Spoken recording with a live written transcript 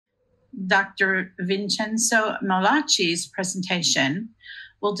Dr. Vincenzo Mollace's presentation,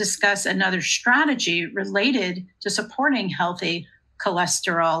 will discuss another strategy related to supporting healthy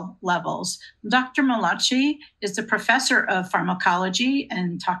cholesterol levels. Dr. Mollace is the professor of pharmacology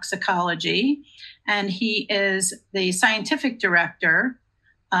and toxicology, and he is the scientific director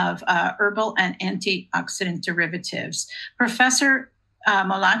of herbal and antioxidant derivatives. Professor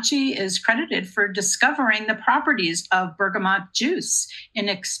Mollace is credited for discovering the properties of bergamot juice in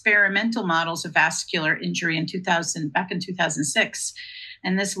experimental models of vascular injury back in 2006.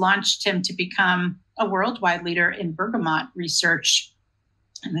 And this launched him to become a worldwide leader in bergamot research.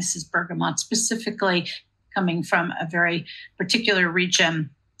 And this is bergamot specifically coming from a very particular region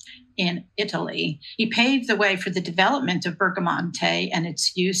in Italy. He paved the way for the development of Bergamonte and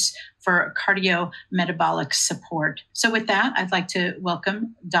its use for cardiometabolic support. So with that, I'd like to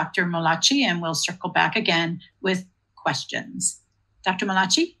welcome Dr. Mollace, and we'll circle back again with questions. Dr.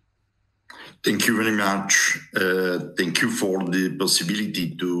 Mollace? Thank you very much. Thank you for the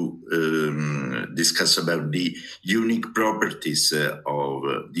possibility to discuss about the unique properties of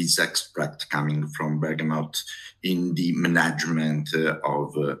this extract coming from bergamot in the management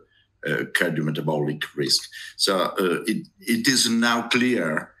of cardiometabolic risk. So it is now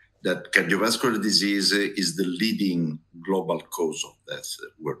clear that cardiovascular disease is the leading global cause of death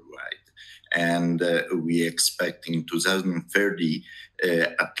worldwide. And we expect in 2030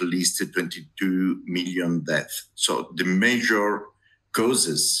 at least 22 million deaths. So the major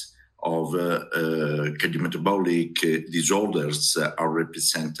causes of cardiometabolic disorders are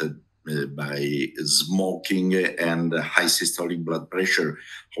represented by smoking and high systolic blood pressure.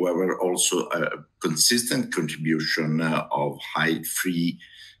 However, also a consistent contribution of high free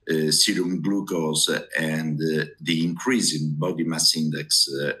serum glucose and the increase in body mass index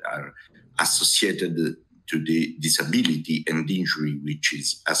are associated to the disability and injury which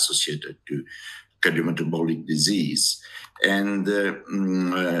is associated to cardiometabolic disease. And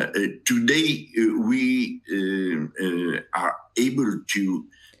today we are able to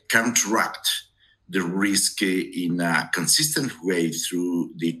counteract the risk in a consistent way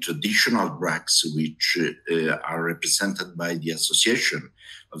through the traditional drugs which are represented by the association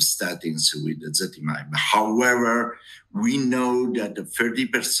of statins with ezetimibe. However, we know that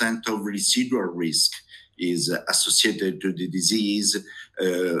 30% of residual risk is associated to the disease,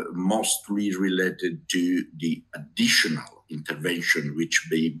 mostly related to the additional intervention which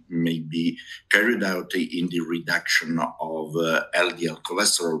may be carried out in the reduction of LDL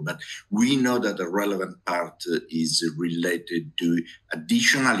cholesterol. But we know that a relevant part is related to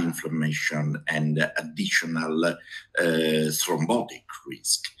additional inflammation and additional thrombotic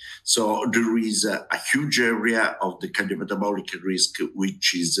risk. So there is a huge area of the cardiometabolic risk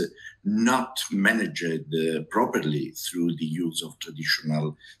which is not managed properly through the use of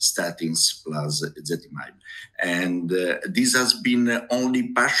traditional statins plus ezetimibe. And this has been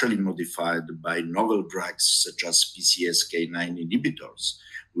only partially modified by novel drugs such as PCSK9 inhibitors,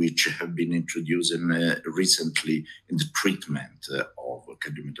 which have been introduced recently in the treatment of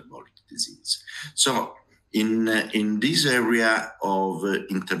cardiometabolic disease. So in this area of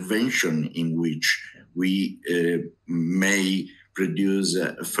intervention in which we may produce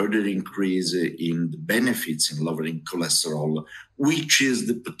a further increase in the benefits in lowering cholesterol, which is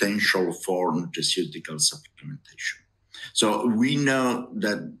the potential for nutraceutical supplementation. So we know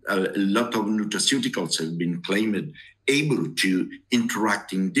that a lot of nutraceuticals have been claimed able to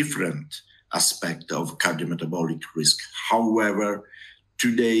interact in different aspects of cardiometabolic risk. However,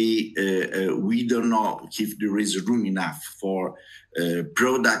 today, we don't know if there is room enough for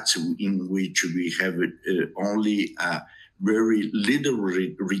products in which we have only a very little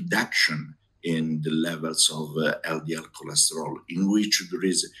reduction in the levels of LDL cholesterol, in which there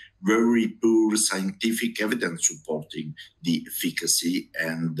is very poor scientific evidence supporting the efficacy.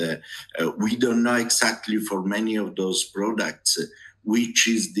 And we don't know exactly for many of those products which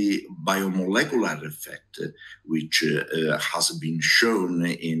is the biomolecular effect, which has been shown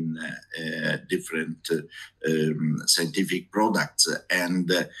in different scientific products.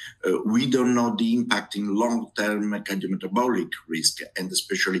 And we don't know the impact in long-term cardiometabolic risk, and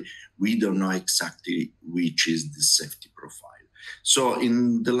especially we don't know exactly which is the safety profile. So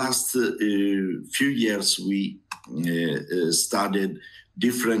in the last few years, we studied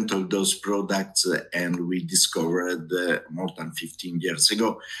different of those products, and we discovered more than 15 years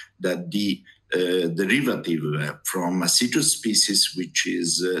ago that the derivative from a citrus species, which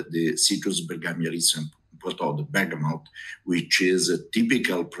is the Citrus bergamottis and the bergamot, which is a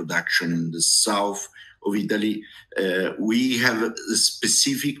typical production in the south of Italy, we have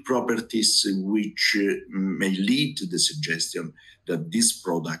specific properties which may lead to the suggestion that this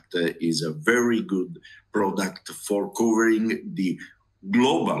product is a very good product for covering the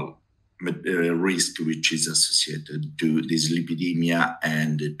global risk which is associated to dyslipidemia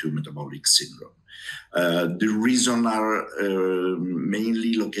and to metabolic syndrome. The reasons are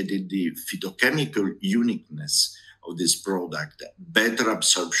mainly located the phytochemical uniqueness of this product, better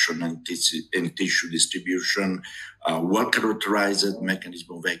absorption and tissue distribution, well-characterized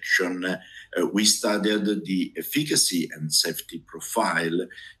mechanism of action. We studied the efficacy and safety profile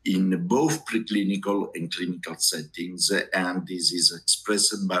in both preclinical and clinical settings, and this is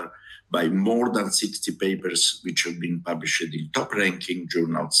expressed by more than 60 papers which have been published in top-ranking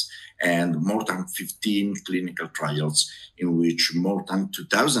journals and more than 15 clinical trials in which more than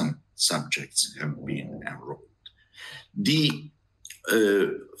 2,000 subjects have been enrolled. The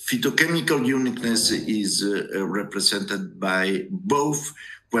phytochemical uniqueness is represented by both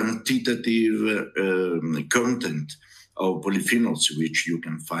quantitative content of polyphenols, which you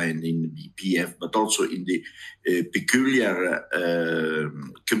can find in BPF, but also in the peculiar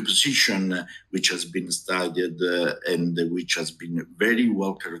composition which has been studied and which has been very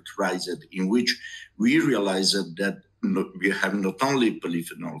well characterized, in which we realized that we have not only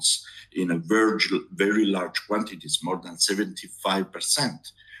polyphenols in a very large quantities, more than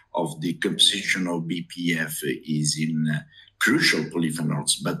 75% of the composition of BPF is in crucial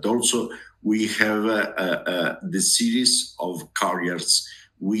polyphenols, but also we have the series of carriers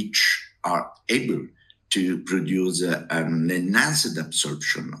which are able to produce an enhanced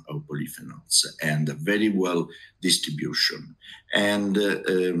absorption of polyphenols and a very well distribution. And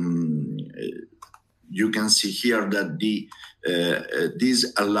you can see here that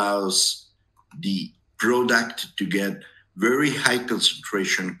this allows the product to get very high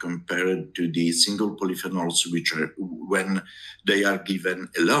concentration compared to the single polyphenols, which are when they are given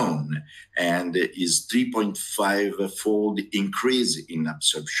alone, and is 3.5-fold increase in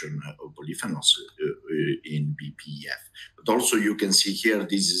absorption of polyphenols in BPF. But also you can see here,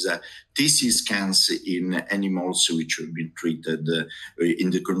 this is a TC scans in animals which have been treated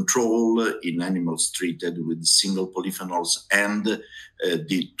in the control, in animals treated with single polyphenols, and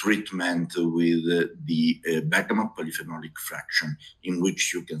the treatment with the Bergamot polyphenolic fraction, in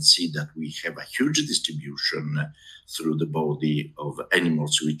which you can see that we have a huge distribution through the body of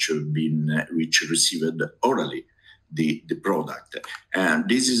animals which received orally the product. And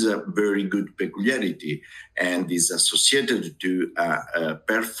this is a very good peculiarity and is associated to a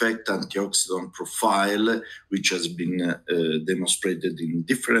perfect antioxidant profile, which has been demonstrated in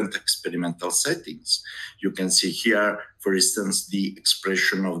different experimental settings. You can see here, for instance, the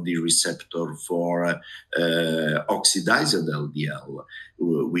expression of the receptor for oxidized LDL,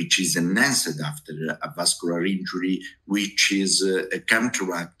 which is enhanced after a vascular injury, which is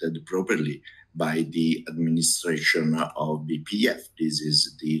counteracted properly by the administration of BPF. This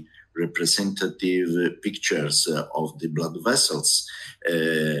is the representative pictures of the blood vessels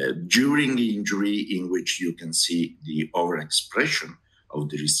during the injury, in which you can see the overexpression of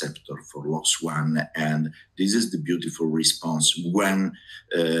the receptor for LOX1, and this is the beautiful response when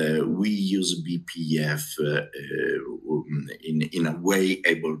we use BPF in a way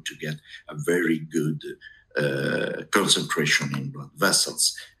able to get a very good concentration in blood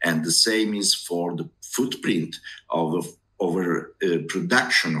vessels. And the same is for the footprint of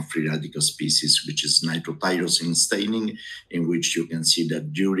overproduction of free radical species, which is nitrotyrosine staining, in which you can see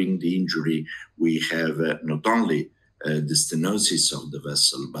that during the injury we have not only the stenosis of the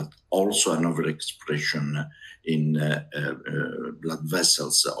vessel, but also an overexpression in blood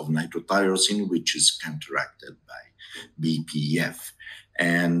vessels of nitrotyrosine, which is counteracted by BPF.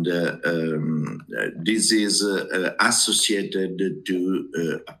 And this is associated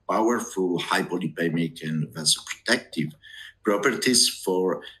to a powerful hypolipemic and vasoprotective properties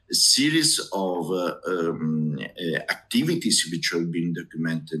for a series of activities which have been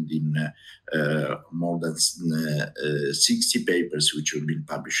documented in more than 60 papers which have been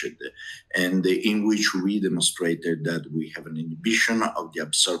published, and in which we demonstrated that we have an inhibition of the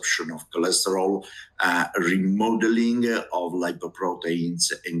absorption of cholesterol, remodeling of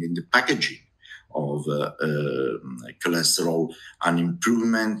lipoproteins, and in the packaging of cholesterol, an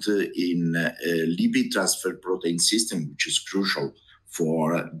improvement in lipid transfer protein system, which is crucial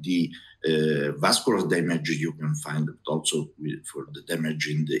for the vascular damage you can find, but also for the damage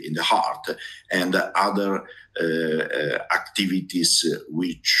in the heart, and other activities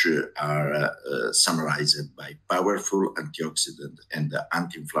which are summarized by powerful antioxidant and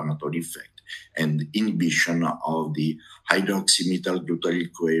anti-inflammatory effect, and inhibition of the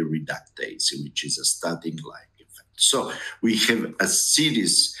hydroxymethyl-glutaryl-CoA reductase, which is a statin-like effect. So we have a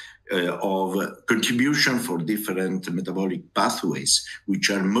series of contribution for different metabolic pathways, which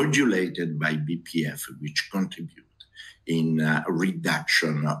are modulated by BPF, which contribute in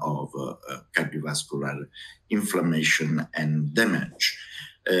reduction of cardiovascular inflammation and damage.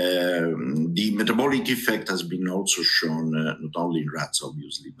 The metabolic effect has been also shown not only in rats,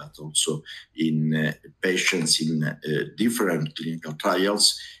 obviously, but also in patients in different clinical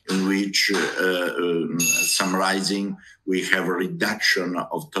trials, in which, summarizing, we have a reduction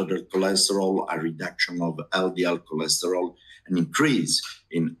of total cholesterol, a reduction of LDL cholesterol, an increase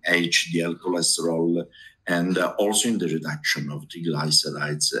in HDL cholesterol, and also in the reduction of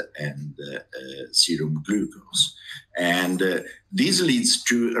triglycerides and serum glucose. And this leads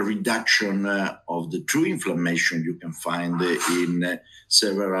to a reduction of the true inflammation you can find in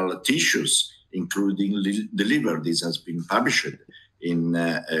several tissues, including the liver. This has been published in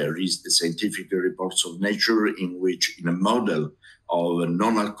scientific reports of Nature, in which, in a model of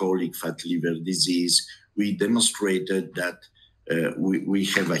non-alcoholic fat liver disease, we demonstrated that we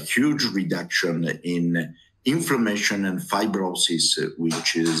have a huge reduction in inflammation and fibrosis,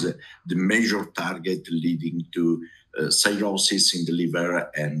 which is the major target leading to cirrhosis in the liver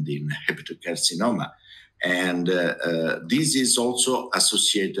and in hepatocarcinoma. And this is also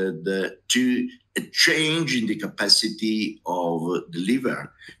associated to a change in the capacity of the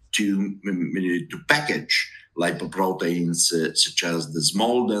liver to package lipoproteins, such as the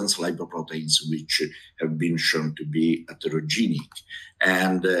small dense lipoproteins, which have been shown to be atherogenic.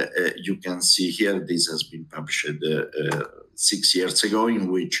 And you can see here, this has been published 6 years ago,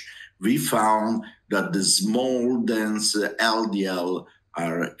 in which we found that the small dense LDL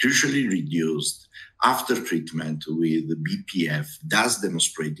are crucially reduced after treatment with BPF, thus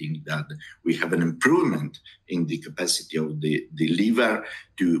demonstrating that we have an improvement in the capacity of the liver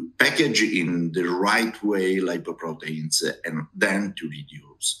to package in the right way lipoproteins and then to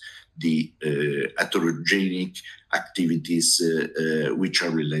reduce the atherogenic activities which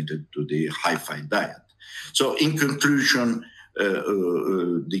are related to the high-fat diet. So in conclusion,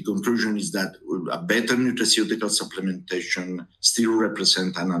 the conclusion is that a better nutraceutical supplementation still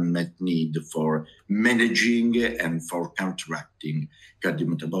represents an unmet need for managing and for counteracting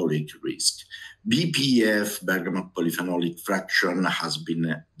cardiometabolic risk. BPF, Bergamot polyphenolic fraction, has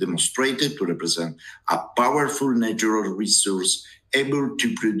been demonstrated to represent a powerful natural resource able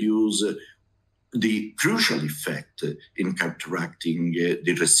to produce the crucial effect in counteracting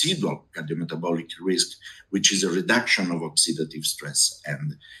the residual cardiometabolic risk, which is a reduction of oxidative stress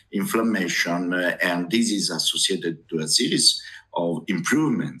and inflammation. And this is associated to a series of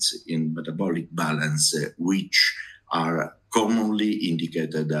improvements in metabolic balance, which are commonly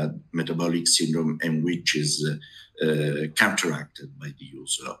indicated as metabolic syndrome and which is counteracted by the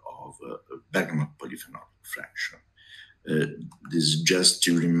use of Bergamot polyphenolic fraction. This is just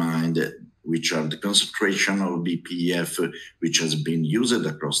to remind which are the concentration of BPF, which has been used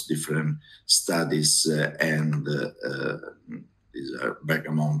across different studies, and these are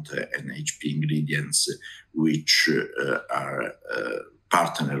Bergamonte and HP ingredients, which are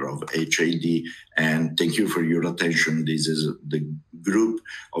partner of HAD. And thank you for your attention. This is the group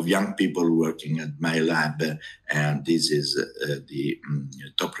of young people working at my lab, and this is the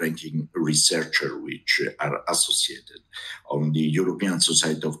top-ranking researcher which are associated on the European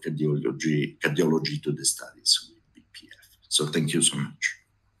Society of Cardiology to the studies with BPF. So thank you so much.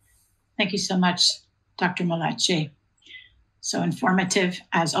 Thank you so much, Dr. Mollace. So informative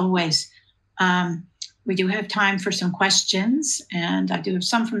as always. We do have time for some questions, and I do have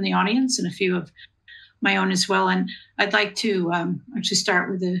some from the audience and a few of my own as well. And I'd like to actually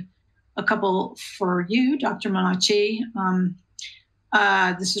start with a couple for you, Dr. Mollace.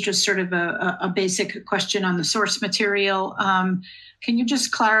 This is just sort of a basic question on the source material. Can you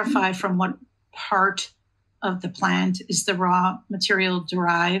just clarify from what part of the plant is the raw material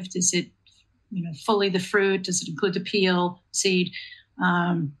derived? Is it fully the fruit? Does it include the peel, seed?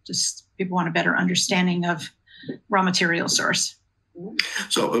 Just people want a better understanding of raw material source.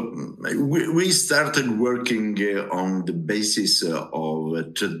 So we started working on the basis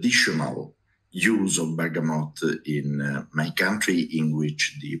of traditional use of bergamot in my country, in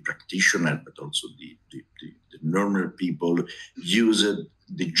which the practitioner, but also the normal people, use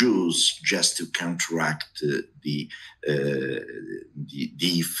the juice just to counteract the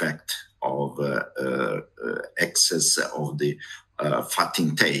effect of excess of the fat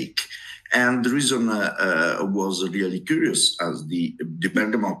intake. And the reason was really curious, as the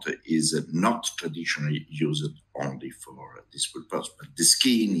bergamot is not traditionally used only for this purpose, but the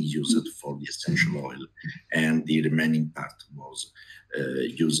skin is used for the essential oil, and the remaining part was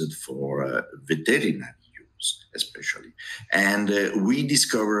used for veterinary use, especially. And we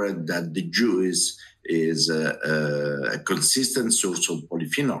discovered that the juice is a consistent source of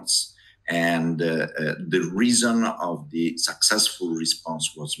polyphenols. And the reason of the successful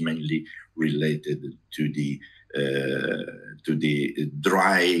response was mainly related to the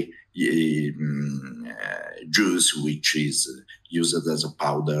dry juice, which is used as a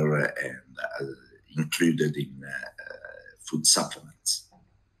powder and included in food supplements.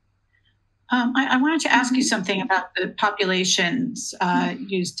 I wanted to ask you something about the populations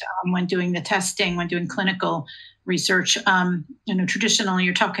used when doing the testing, when doing clinical research. Traditionally,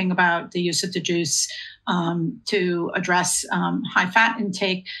 you're talking about the use of the juice to address high fat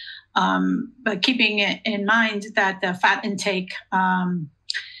intake, but keeping it in mind that the fat intake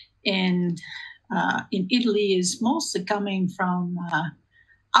in Italy is mostly coming from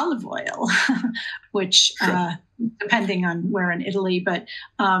olive oil, which sure. Depending on where in Italy, but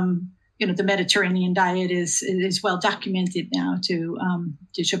the Mediterranean diet is well documented now to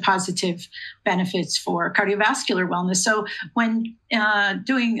show positive benefits for cardiovascular wellness. So when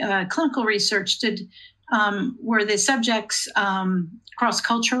doing clinical research, were the subjects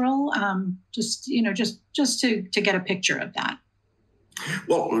cross-cultural? Just to get a picture of that.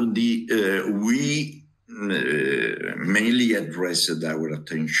 Well, we mainly addressed our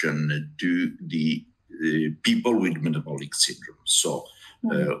attention to the people with metabolic syndrome. So.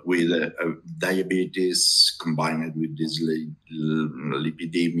 With diabetes combined with this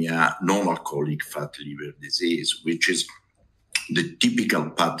lipidemia, non-alcoholic fatty liver disease, which is the typical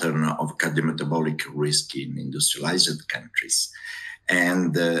pattern of cardiometabolic risk in industrialized countries.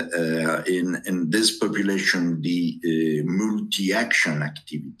 And in this population, the multi-action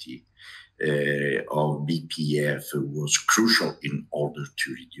activity of BPF was crucial in order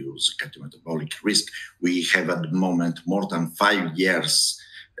to reduce cardiometabolic risk. We have at the moment more than 5 years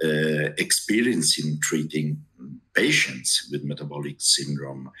experience in treating patients with metabolic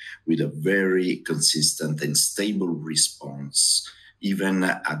syndrome with a very consistent and stable response, even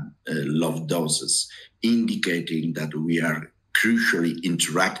at low doses, indicating that we are crucially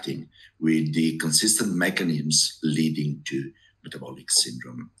interacting with the consistent mechanisms leading to metabolic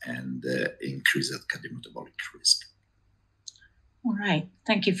syndrome and increased cardiometabolic risk. All right,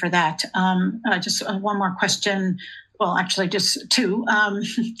 thank you for that. Just one more question. Well, actually, just two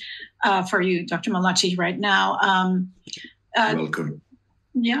for you, Dr. Mollace, right now. Welcome.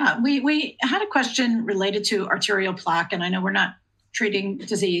 Yeah, we had a question related to arterial plaque, and I know we're not treating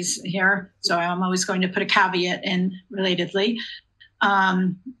disease here, so I'm always going to put a caveat in relatedly.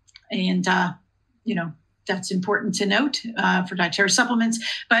 That's important to note for dietary supplements.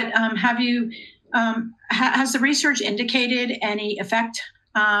 But has the research indicated any effect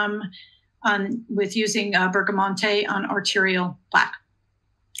with using Bergamonte on arterial plaque?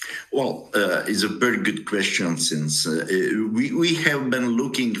 Well, it's a very good question, since we have been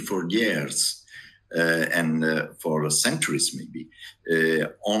looking for years and for centuries maybe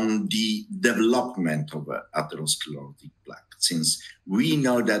on the development of atherosclerotic plaque, since we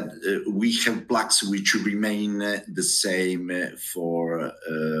know that we have plaques which remain the same for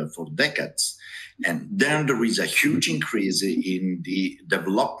decades. And then there is a huge increase in the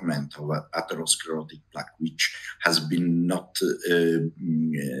development of atherosclerotic plaque, which has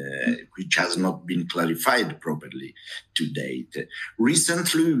not been clarified properly to date.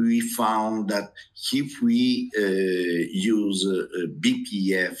 Recently, we found that if we use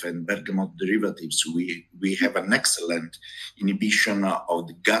BPF and bergamot derivatives, we have an excellent inhibition of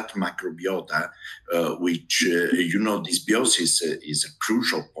the gut microbiota, which, dysbiosis is a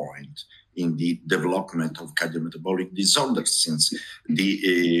crucial point in the development of cardiometabolic disorders, since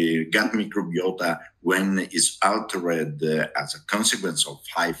the gut microbiota, when is altered as a consequence of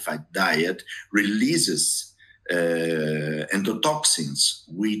high-fat diet, releases endotoxins,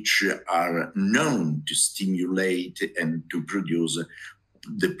 which are known to stimulate and to produce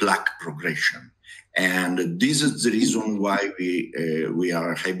the plaque progression. And this is the reason why we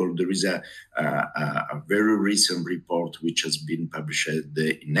are able. There is a very recent report which has been published in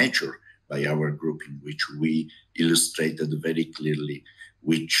Nature by our group, in which we illustrated very clearly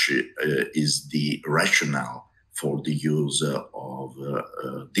which is the rationale for the use of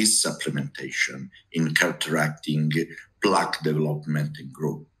this supplementation in counteracting plaque development and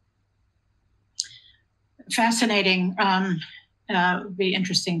growth. Fascinating. It would be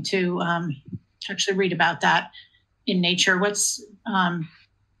interesting to actually read about that in Nature. What's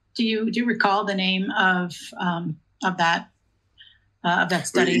Do you recall the name of that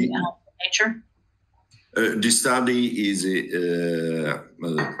study in Nature? The study is,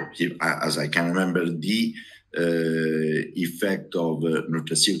 as I can remember, the effect of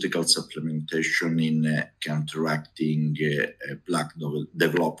nutraceutical supplementation in counteracting plaque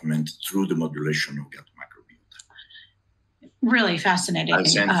development through the modulation of gut microbiota. Really fascinating.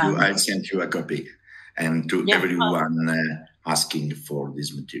 I'll send you a copy, and to everyone asking for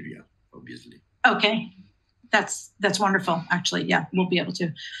this material, obviously. Okay, that's wonderful. Actually, yeah, we'll be able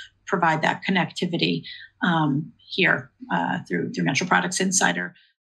to provide that connectivity here through Natural Products Insider.